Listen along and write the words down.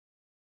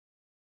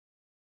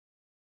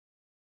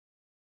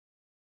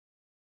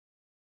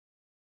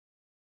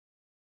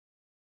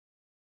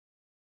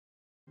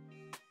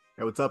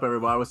Hey, what's up,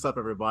 everybody? What's up,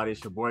 everybody?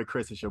 It's your boy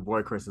Chris. It's your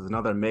boy Chris. It's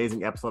another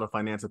amazing episode of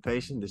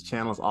Financipation. This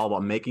channel is all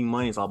about making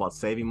money. It's all about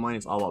saving money.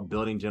 It's all about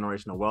building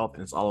generational wealth,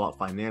 and it's all about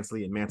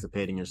financially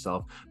emancipating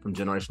yourself from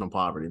generational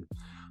poverty.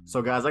 So,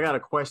 guys, I got a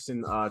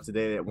question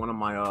today that one of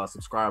my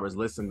subscribers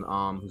who's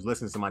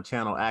listening to my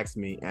channel asked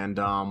me. And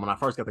when I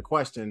first got the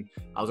question,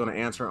 I was going to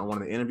answer it on one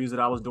of the interviews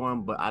that I was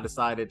doing, but I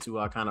decided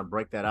to kind of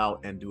break that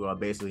out and do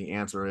basically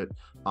answer it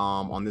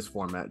on this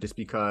format, just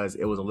because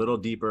it was a little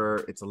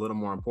deeper, it's a little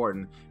more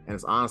important, and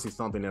it's honestly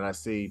something that I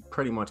see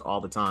pretty much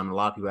all the time. A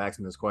lot of people ask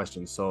me this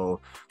question.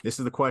 So, this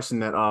is the question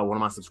that one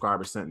of my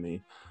subscribers sent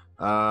me.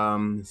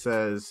 It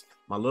says,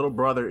 my little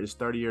brother is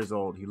 30 years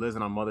old. He lives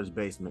in our mother's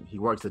basement. He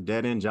works a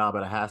dead-end job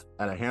at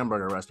a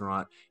hamburger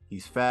restaurant.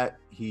 He's fat.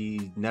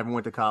 He never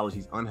went to college.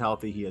 He's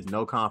unhealthy. He has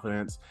no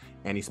confidence.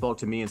 And he spoke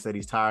to me and said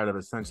he's tired of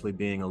essentially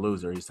being a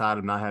loser. He's tired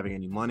of not having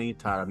any money,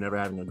 tired of never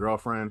having a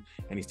girlfriend,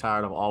 and he's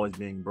tired of always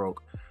being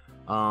broke.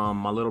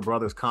 My little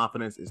brother's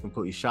confidence is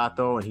completely shot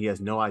though, and he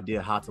has no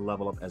idea how to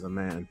level up as a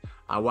man.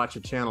 I watch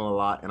your channel a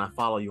lot and I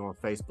follow you on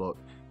Facebook.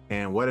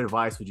 And what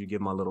advice would you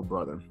give my little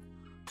brother?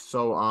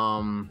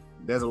 So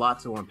there's a lot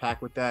to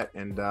unpack with that,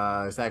 and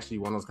it's actually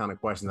one of those kind of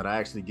questions that I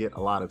actually get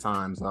a lot of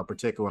times,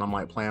 particularly when I'm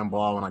like playing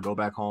ball, when I go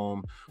back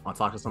home, when I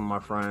talk to some of my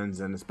friends,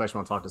 and especially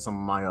when I talk to some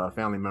of my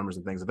family members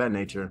and things of that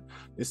nature.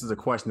 This is a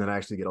question that I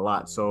actually get a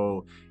lot.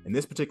 So in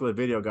this particular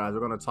video, guys,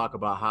 we're going to talk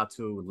about how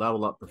to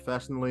level up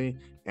professionally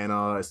and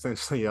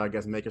essentially, I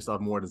guess, make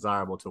yourself more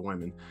desirable to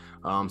women.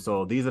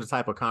 So these are the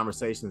type of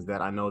conversations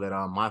that I know that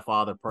my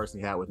father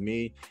personally had with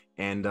me,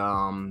 and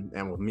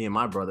with me and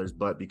my brothers.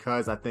 But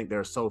because I think there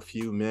are so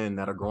few men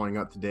that are growing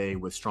up today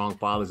with strong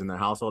fathers in their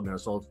household, and there are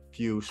so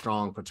few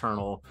strong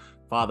paternal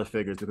father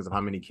figures because of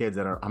how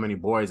many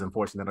boys,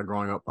 unfortunately, that are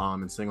growing up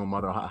in single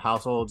mother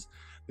households.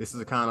 This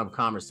is a kind of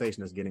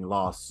conversation that's getting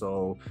lost.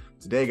 So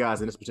today,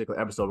 guys, in this particular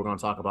episode, we're going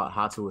to talk about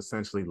how to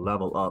essentially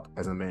level up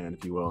as a man,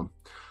 if you will.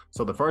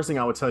 So the first thing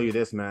I would tell you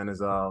this, man,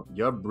 is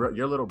your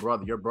little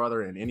brother, your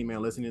brother, and any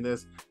man listening to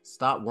this,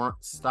 stop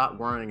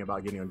worrying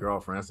about getting a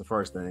girlfriend. That's the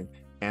first thing.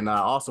 And I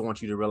also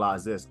want you to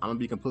realize this. I'm gonna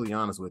be completely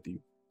honest with you.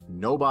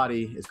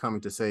 Nobody is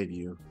coming to save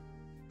you,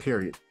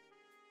 period.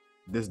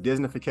 This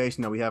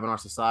Disneyfication that we have in our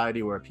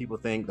society, where people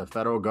think the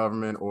federal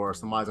government or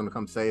somebody's going to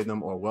come save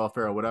them, or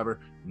welfare or whatever,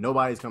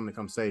 nobody's coming to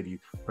come save you,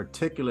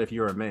 particularly if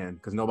you're a man,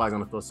 because nobody's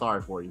going to feel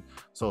sorry for you.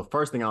 So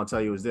first thing I'll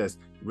tell you is this: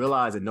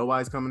 realize that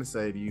nobody's coming to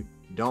save you.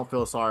 Don't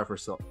feel sorry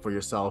for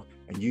yourself,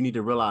 and you need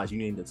to realize you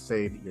need to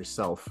save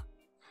yourself.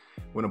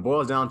 When it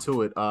boils down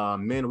to it,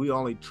 men, we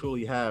only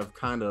truly have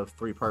kind of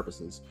three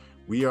purposes.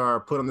 We are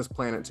put on this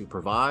planet to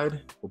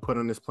provide, we're put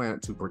on this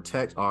planet to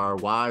protect our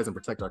wives and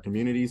protect our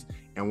communities,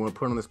 and we're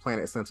put on this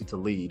planet essentially to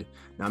lead.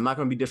 Now, I'm not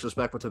going to be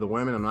disrespectful to the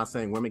women. I'm not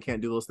saying women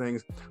can't do those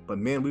things, but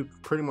men, we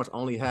pretty much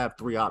only have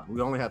three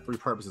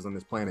purposes on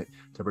this planet: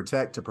 to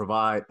protect, to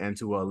provide, and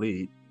to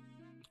lead.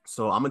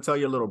 So I'm gonna tell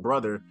your little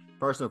brother,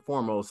 first and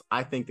foremost,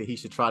 I think that he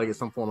should try to get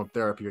some form of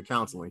therapy or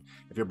counseling.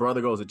 If your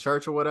brother goes to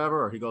church or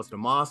whatever, or he goes to the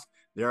mosque,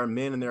 there are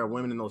men and there are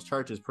women in those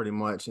churches pretty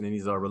much, and in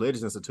these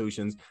religious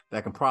institutions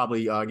that can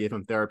probably give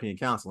him therapy and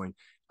counseling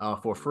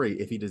for free.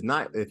 If he's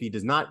not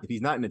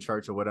in the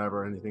church or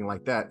whatever, or anything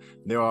like that,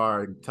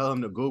 tell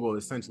him to Google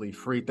essentially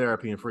free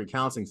therapy and free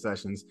counseling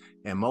sessions.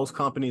 And most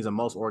companies and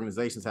most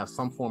organizations have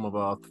some form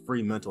of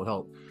free mental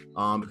help.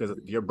 Because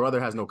if your brother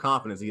has no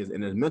confidence, he is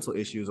in his mental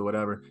issues or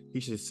whatever,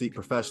 he should seek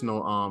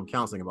professional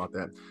counseling about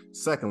that.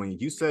 Secondly,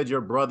 you said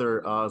your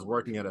brother is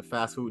working at a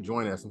fast food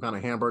joint at some kind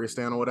of hamburger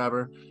stand or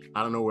whatever.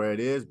 I don't know where it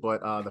is,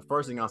 but the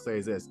first thing I'll say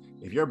is this: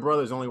 if your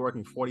brother is only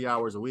working 40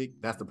 hours a week,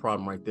 that's the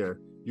problem right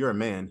there. You're a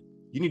man.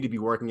 You need to be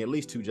working at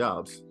least 2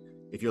 jobs.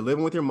 If you're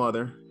living with your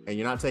mother and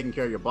you're not taking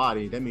care of your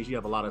body, that means you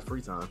have a lot of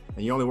free time.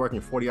 And you're only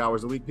working 40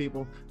 hours a week,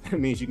 people, that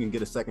means you can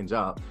get a second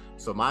job.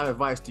 So my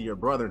advice to your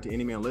brother and to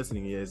any man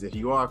listening is, if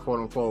you are quote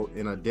unquote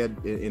in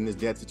this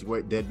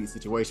deadbeat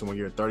situation where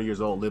you're 30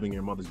 years old living in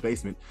your mother's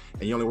basement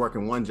and you're only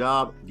working 1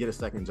 job, get a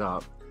second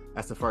job.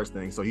 That's the first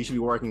thing. So you should be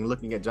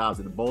looking at jobs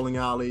at the bowling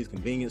alleys,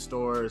 convenience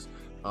stores,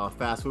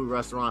 fast food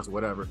restaurants,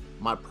 whatever.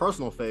 My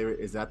personal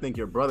favorite is that I think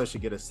your brother should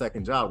get a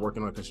second job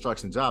working on a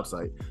construction job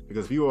site.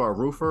 Because if you are a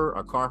roofer,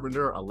 a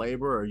carpenter, a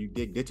laborer, or you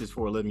dig ditches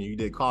for a living, or you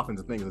dig coffins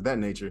and things of that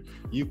nature,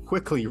 you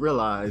quickly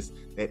realize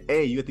that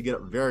A, you have to get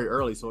up very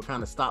early, so it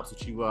kind of stops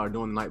what you are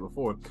doing the night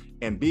before.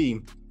 And B,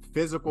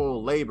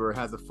 physical labor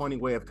has a funny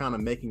way of kind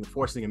of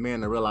forcing a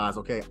man to realize,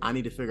 okay, I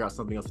need to figure out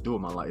something else to do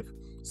with my life.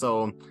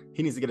 So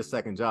he needs to get a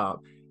second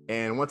job.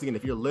 And once again,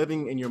 if you're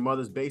living in your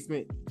mother's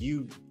basement,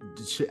 you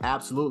should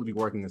absolutely be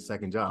working a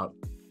second job.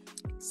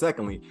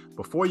 Secondly,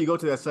 before you go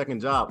to that second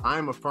job, I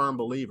am a firm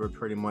believer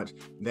pretty much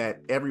that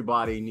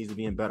everybody needs to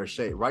be in better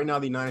shape. Right now,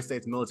 the United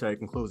States military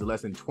concludes that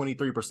less than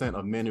 23%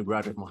 of men who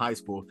graduate from high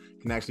school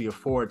can actually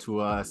afford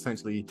to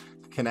essentially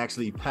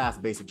pass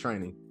basic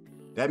training.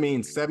 That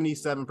means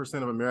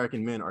 77% of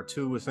American men are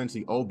too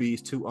essentially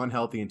obese, too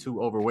unhealthy, and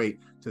too overweight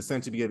to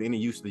essentially be of any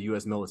use to the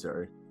U.S.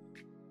 military.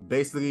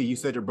 Basically, you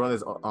said your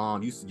brother's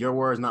your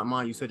words, not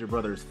mine. You said your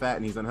brother is fat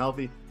and he's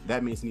unhealthy.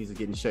 That means he needs to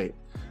get in shape.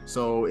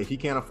 So if he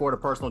can't afford a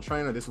personal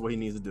trainer, this is what he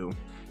needs to do.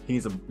 He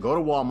needs to go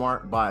to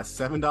Walmart, buy a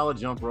 $7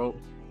 jump rope,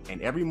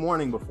 and every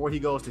morning before he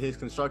goes to his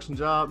construction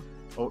job,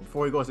 or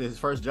before he goes to his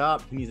first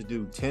job, he needs to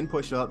do 10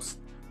 push-ups,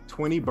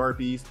 20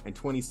 burpees, and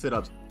 20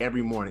 sit-ups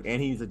every morning.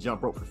 And he needs a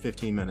jump rope for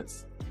 15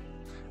 minutes.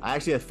 I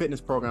actually have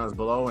fitness programs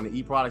below in the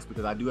e-products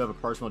because I do have a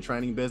personal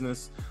training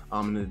business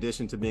in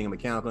addition to being a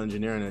mechanical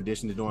engineer, in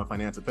addition to doing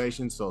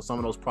Financipation. So some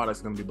of those products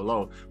are going to be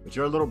below. But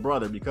your little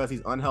brother, because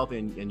he's unhealthy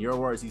and in your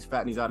words, he's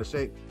fat and he's out of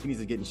shape, he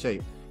needs to get in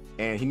shape.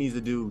 And he needs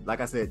to do,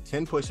 like I said,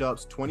 10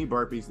 push-ups, 20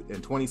 burpees,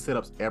 and 20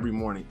 sit-ups every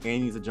morning. And he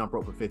needs a jump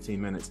rope for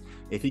 15 minutes.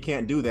 If he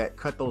can't do that,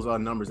 cut those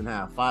numbers in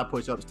half. 5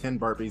 push-ups, 10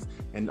 burpees,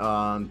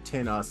 and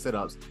 10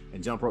 sit-ups,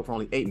 and jump rope for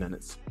only 8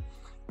 minutes.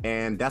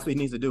 And that's what he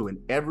needs to do. And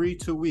every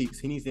 2 weeks,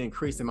 he needs to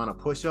increase the amount of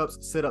push-ups,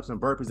 sit-ups,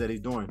 and burpees that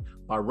he's doing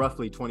by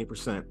roughly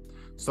 20%.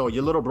 So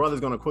your little brother's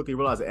going to quickly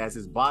realize that as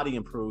his body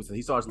improves and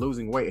he starts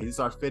losing weight, he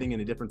starts fitting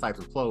into different types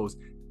of clothes,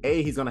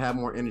 A, he's going to have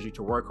more energy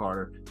to work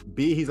harder.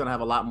 B, he's going to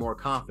have a lot more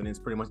confidence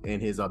pretty much in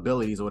his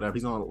abilities or whatever.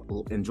 He's going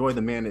to enjoy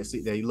the man that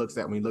he looks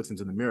at when he looks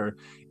into the mirror.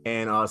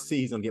 And C,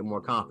 he's going to get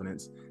more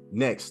confidence.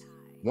 Next,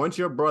 once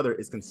your brother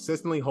is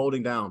consistently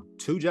holding down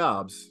 2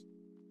 jobs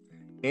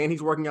and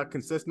he's working out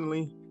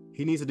consistently,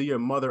 he needs to do your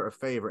mother a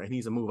favor and he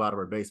needs to move out of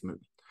her basement.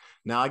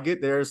 Now, I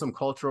get there's some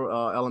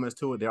cultural elements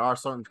to it. There are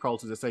certain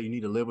cultures that say you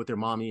need to live with your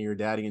mommy and your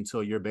daddy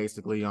until you're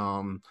basically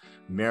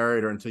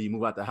married or until you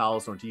move out the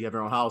house or until you have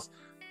your own house.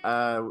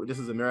 This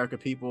is America,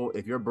 people.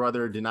 If your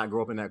brother did not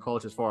grow up in that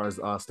culture as far as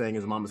staying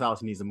in his mama's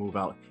house, he needs to move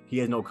out. He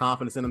has no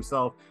confidence in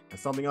himself. And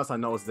something else I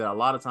know is that a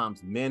lot of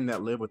times men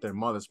that live with their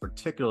mothers,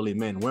 particularly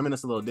men, women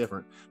it's a little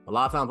different. A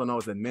lot of times I know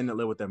is that men that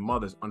live with their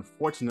mothers,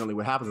 unfortunately,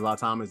 what happens a lot of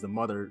times is the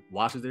mother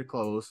washes their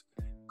clothes,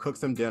 cooks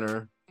them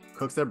dinner,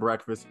 cooks their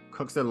breakfast,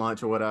 cooks their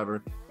lunch or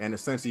whatever, and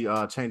essentially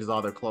changes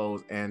all their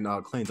clothes and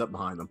cleans up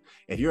behind them.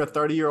 If you're a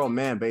 30-year-old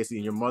man, basically,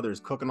 and your mother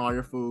is cooking all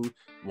your food,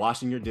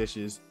 washing your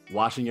dishes,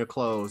 washing your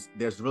clothes,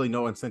 there's really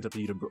no incentive for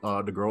you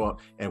to grow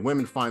up. And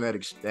women find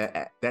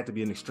that to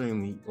be an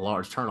extremely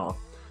large turnoff.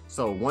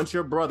 So once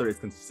your brother is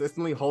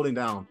consistently holding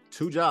down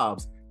 2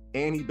 jobs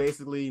and he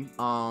basically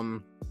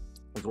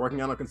is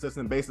working on a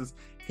consistent basis,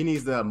 he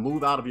needs to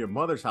move out of your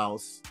mother's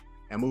house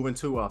and move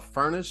into a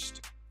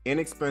furnished,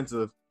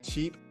 inexpensive,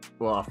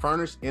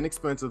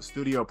 inexpensive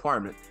studio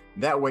apartment.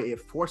 That way it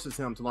forces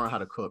him to learn how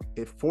to cook.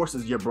 It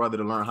forces your brother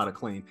to learn how to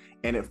clean,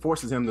 and it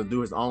forces him to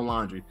do his own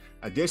laundry.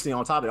 Additionally,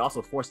 on top of it,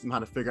 also forces him how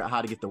to figure out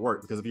how to get to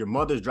work, because if your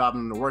mother's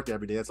driving him to work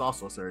every day, that's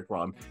also a serious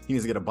problem. He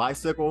needs to get a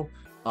bicycle,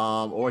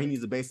 or he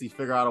needs to basically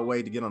figure out a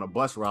way to get on a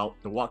bus route,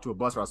 to walk to a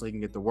bus route so he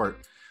can get to work.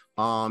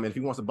 And if he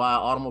wants to buy an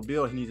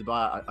automobile, he needs to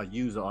buy a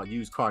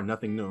used car,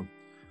 nothing new.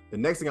 The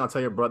next thing I'll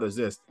tell your brother is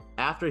this: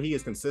 after he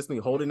is consistently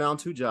holding down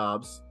 2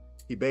 jobs,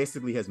 he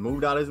basically has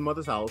moved out of his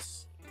mother's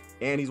house,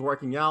 and he's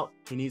working out,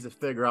 he needs to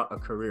figure out a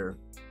career.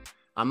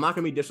 I'm not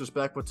going to be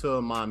disrespectful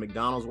to my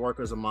McDonald's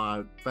workers or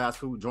my fast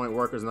food joint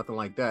workers, nothing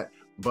like that.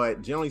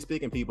 But generally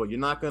speaking, people, you're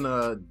not going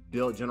to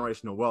build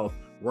generational wealth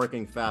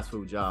working fast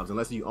food jobs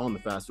unless you own the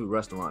fast food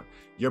restaurant.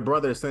 Your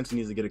brother essentially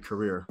needs to get a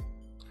career.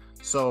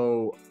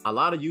 So a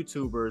lot of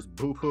YouTubers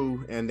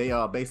boo-hoo and they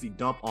basically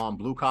dump on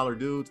blue-collar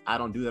dudes. I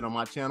don't do that on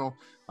my channel.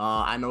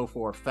 I know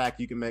for a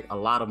fact you can make a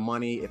lot of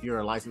money if you're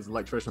a licensed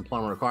electrician,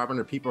 plumber, or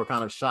carpenter. People are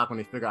kind of shocked when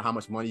they figure out how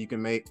much money you can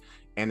make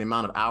and the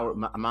amount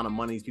of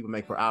money these people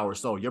make per hour.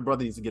 So your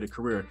brother needs to get a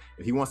career.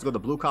 If he wants to go the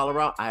blue-collar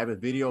route, I have a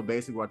video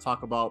basically where I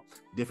talk about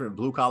different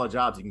blue-collar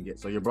jobs you can get.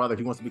 So your brother, if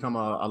he wants to become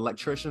an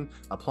electrician,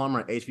 a plumber,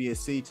 an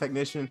HVAC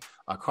technician,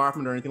 a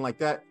carpenter, or anything like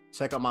that,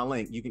 check out my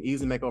link. You can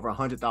easily make over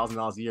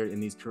 $100,000 a year in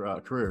these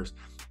careers.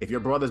 If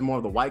your brother's more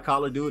of the white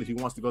collar dude, if he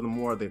wants to go the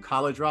more of the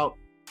college route,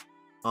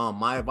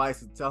 my advice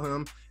to tell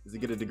him is to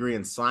get a degree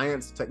in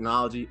science,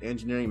 technology,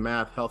 engineering,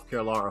 math,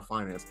 healthcare, law, or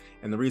finance.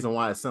 And the reason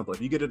why is simple.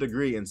 If you get a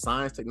degree in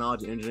science,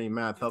 technology, engineering,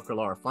 math, healthcare,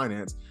 law, or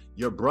finance,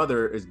 your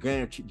brother is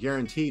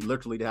guaranteed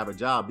literally to have a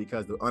job,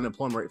 because the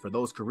unemployment rate for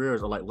those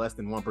careers are like less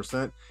than 1%.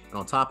 And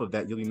on top of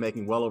that, you'll be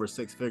making well over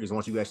 6 figures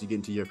once you actually get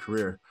into your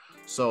career.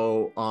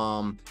 So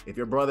if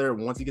your brother,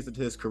 once he gets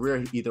into his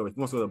career, either if he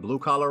wants to go the blue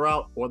collar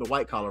route or the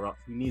white collar route,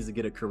 he needs to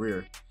get a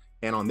career.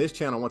 And on this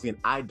channel, once again,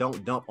 I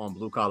don't dump on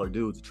blue collar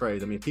dudes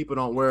trades. I mean, people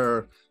don't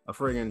wear a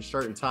friggin'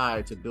 shirt and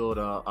tie to build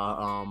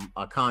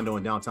a condo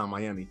in downtown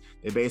Miami.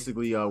 They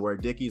basically wear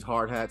Dickies,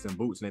 hard hats, and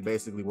boots, and they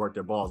basically work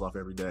their balls off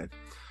every day.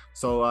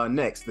 So the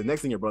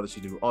next thing your brother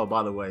should do, oh,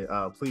 by the way,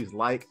 please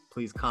like,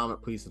 please comment,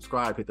 please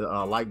subscribe, hit the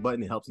like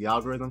button. It helps the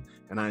algorithm,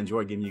 and I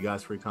enjoy giving you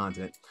guys free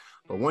content.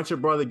 But once your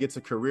brother gets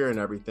a career and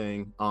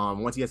everything,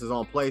 once he gets his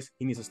own place,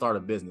 he needs to start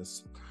a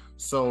business.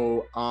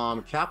 So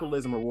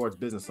capitalism rewards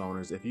business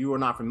owners. If you are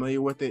not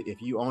familiar with it,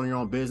 if you own your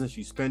own business,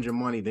 you spend your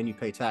money, then you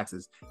pay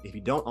taxes. If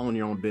you don't own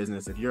your own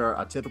business, if you're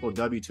a typical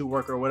W-2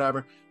 worker or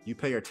whatever, you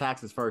pay your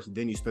taxes first,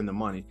 then you spend the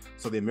money.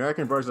 So the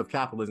American version of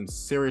capitalism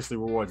seriously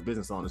rewards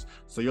business owners.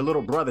 So your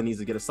little brother needs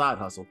to get a side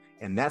hustle.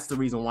 And that's the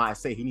reason why I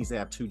say he needs to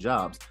have 2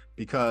 jobs.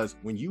 Because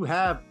when you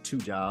have 2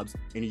 jobs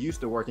and you're used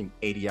to working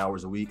 80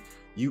 hours a week,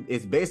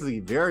 it's basically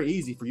very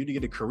easy for you to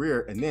get a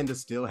career and then to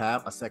still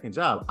have a second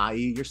job,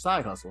 i.e. your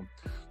side hustle.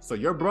 So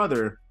your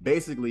brother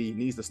basically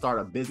needs to start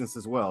a business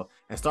as well.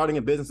 And starting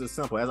a business is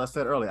simple. As I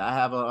said earlier, I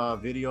have a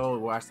video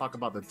where I talk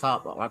about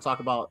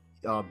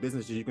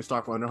businesses you can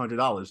start for under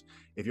 $100.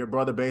 If your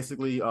brother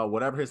basically,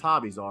 whatever his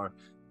hobbies are,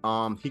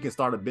 he can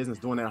start a business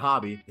doing that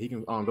hobby. He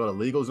can go to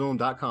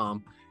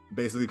LegalZoom.com,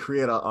 basically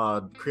create a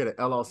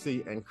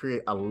LLC and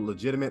create a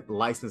legitimate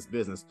licensed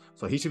business.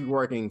 So he should be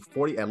working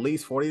at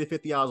least 40 to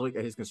 50 hours a week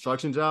at his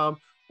construction job,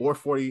 or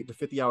 40 to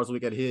 50 hours a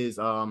week at his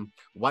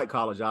white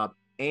collar job,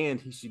 and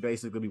he should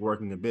basically be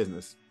working in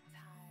business.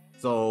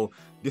 So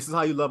this is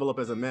how you level up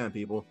as a man,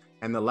 people.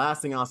 And the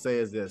last thing I'll say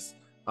is this: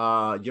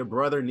 your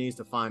brother needs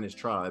to find his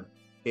tribe.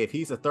 If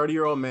he's a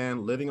 30-year-old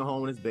man living at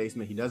home in his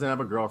basement, he doesn't have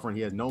a girlfriend,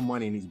 he has no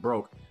money, and he's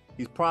broke,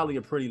 he's probably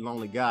a pretty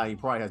lonely guy. He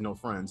probably has no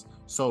friends.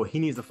 So he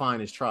needs to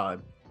find his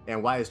tribe.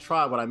 And by his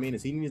tribe, what I mean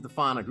is he needs to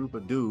find a group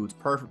of dudes,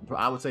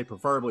 I would say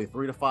preferably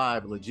 3 to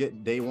 5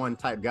 legit day one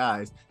type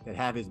guys that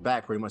have his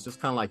back pretty much,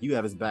 just kind of like you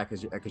have his back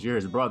because you're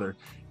his brother.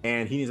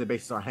 And he needs to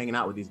basically start hanging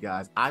out with these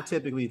guys. I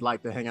typically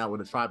like to hang out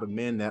with a tribe of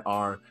men that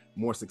are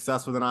more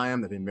successful than I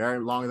am, that have been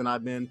married longer than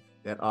I've been,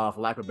 that, for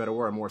lack of a better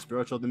word, are more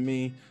spiritual than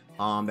me,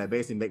 that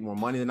basically make more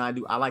money than I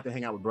do. I like to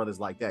hang out with brothers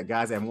like that,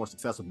 guys that have more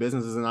successful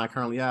businesses than I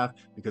currently have,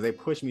 because they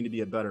push me to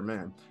be a better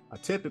man.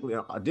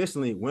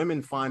 Additionally,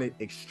 women find it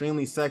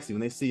extremely sexy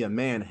when they see a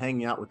man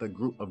hanging out with a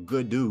group of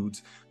good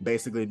dudes,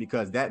 basically,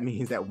 because that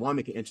means that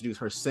woman can introduce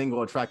her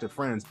single attractive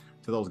friends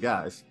to those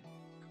guys.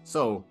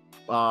 So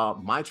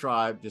my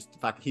tribe, just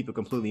if I could keep it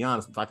completely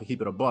honest, if I could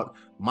keep it a buck,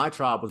 my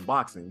tribe was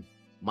boxing.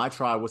 My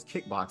tribe was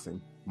kickboxing.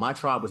 My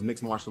tribe was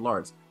mixed martial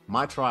arts.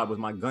 My tribe was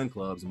my gun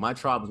clubs. My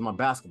tribe was my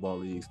basketball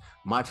leagues.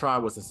 My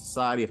tribe was the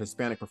Society of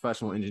Hispanic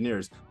Professional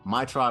Engineers.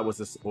 My tribe was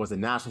the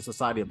National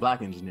Society of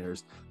Black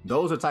Engineers.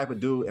 Those are the type of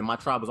dude, and my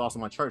tribe was also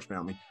my church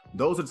family.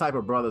 Those are the type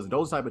of brothers,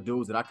 those type of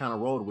dudes that I kind of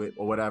rolled with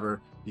or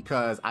whatever,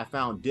 because I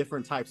found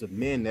different types of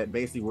men that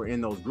basically were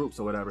in those groups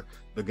or whatever.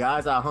 The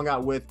guys I hung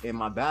out with in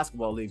my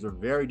basketball leagues were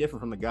very different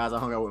from the guys I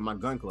hung out with in my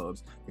gun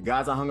clubs. The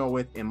guys I hung out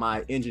with in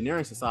my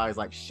engineering societies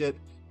like SHIP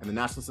and the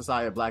National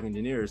Society of Black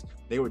Engineers,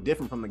 they were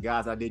different from the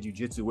guys I did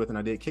jiu-jitsu with and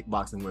I did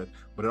kickboxing with.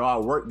 But it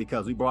all worked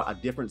because we brought a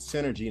different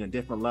synergy and a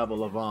different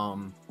level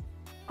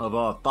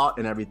of thought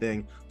and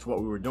everything to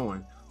what we were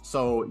doing.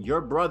 So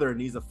your brother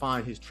needs to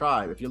find his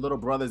tribe. If your little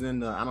brother's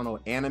into, I don't know,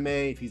 anime,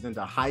 if he's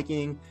into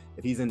hiking,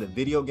 if he's into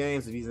video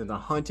games, if he's into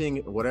hunting,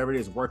 whatever it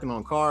is, working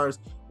on cars,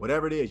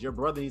 whatever it is, your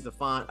brother needs to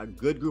find a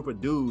good group of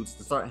dudes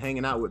to start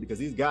hanging out with, because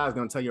these guys are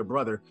going to tell your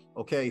brother,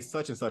 okay,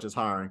 such and such is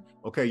hiring.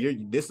 Okay,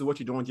 this is what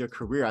you're doing with your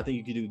career. I think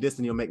you can do this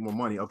and you'll make more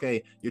money.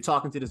 Okay, you're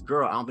talking to this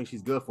girl. I don't think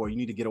she's good for you. You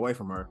need to get away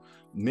from her.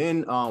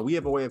 Men, we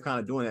have a way of kind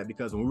of doing that,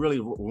 because when we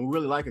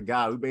really like a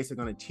guy, we're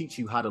basically going to teach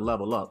you how to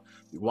level up.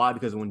 Why?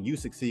 Because when you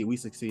succeed, we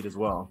succeed as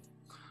well.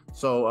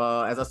 So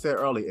as I said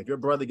earlier, if your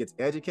brother gets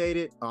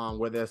educated,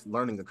 whether that's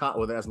learning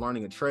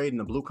a trade in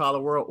the blue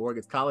collar world, or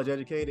gets college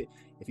educated,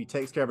 if he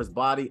takes care of his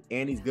body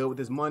and he's good with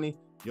his money,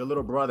 your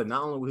little brother,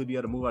 not only will he be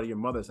able to move out of your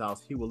mother's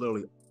house, he will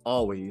literally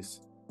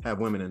always have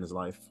women in his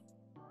life.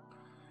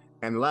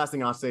 And the last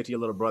thing I'll say to your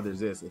little brother is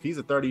this: if he's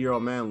a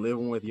 30-year-old man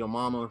living with your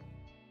mama,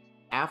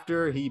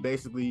 after he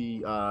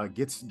basically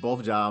gets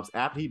both jobs,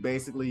 after he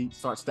basically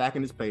starts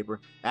stacking his paper,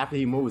 after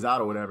he moves out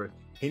or whatever,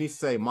 he needs to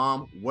say,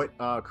 Mom, what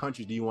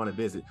countries do you want to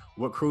visit?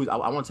 What cruise? I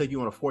want to take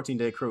you on a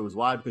 14-day cruise.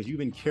 Why? Because you've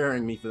been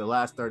carrying me for the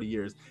last 30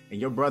 years, and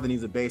your brother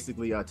needs to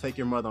basically take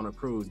your mother on a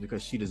cruise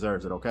because she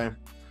deserves it, okay?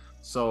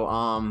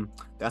 So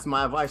that's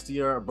my advice to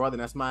your brother.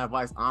 That's my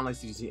advice,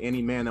 honestly, to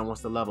any man that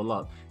wants to level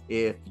up.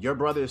 If your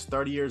brother is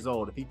 30 years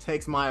old, if he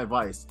takes my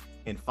advice,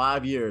 in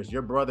 5 years,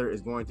 your brother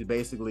is going to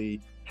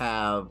basically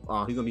have, he's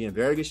going to be in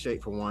very good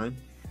shape, for one.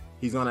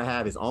 He's going to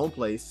have his own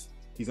place.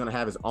 He's going to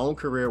have his own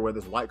career, whether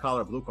it's white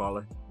collar or blue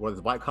collar, whether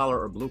it's white collar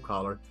or blue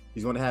collar.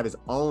 He's going to have his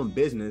own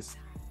business.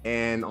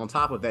 And on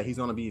top of that, he's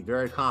going to be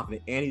very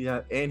confident,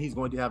 and he's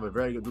going to have a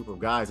very good group of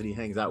guys that he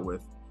hangs out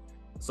with.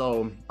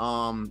 So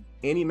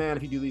any man,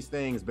 if you do these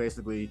things,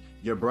 basically,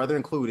 your brother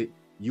included,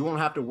 you won't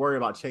have to worry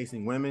about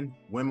chasing women.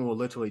 Women will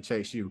literally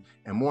chase you.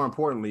 And more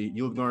importantly,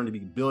 you're going to be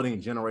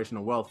building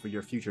generational wealth for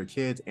your future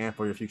kids and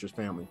for your future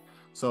family.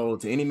 So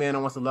to any man that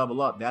wants to level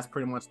up, that's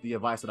pretty much the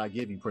advice that I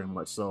give you, pretty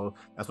much. So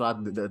that's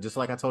what just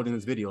like I told you in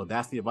this video,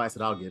 that's the advice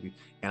that I'll give you.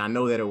 And I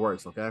know that it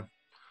works, okay?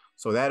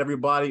 So that,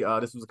 everybody,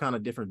 this was a kind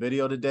of different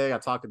video today. I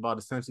talked about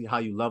essentially how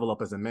you level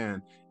up as a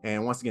man.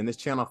 And once again, this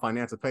channel,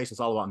 Financipation, is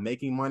all about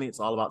making money.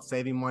 It's all about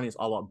saving money. It's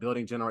all about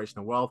building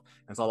generational wealth.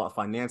 And it's all about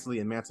financially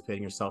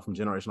emancipating yourself from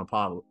generational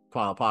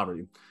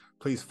poverty.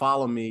 Please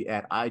follow me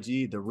at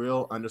IG,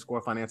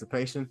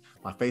 @thereal_Financipation.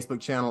 My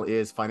Facebook channel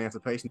is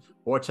Financipation,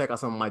 or check out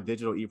some of my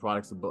digital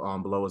e-products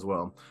below as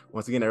well.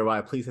 Once again,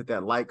 everybody, please hit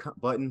that like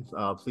button.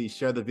 Please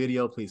share the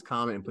video. Please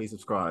comment and please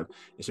subscribe.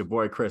 It's your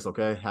boy Chris.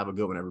 Okay, have a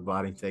good one,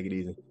 everybody. Take it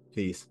easy.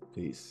 Peace.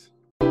 Peace.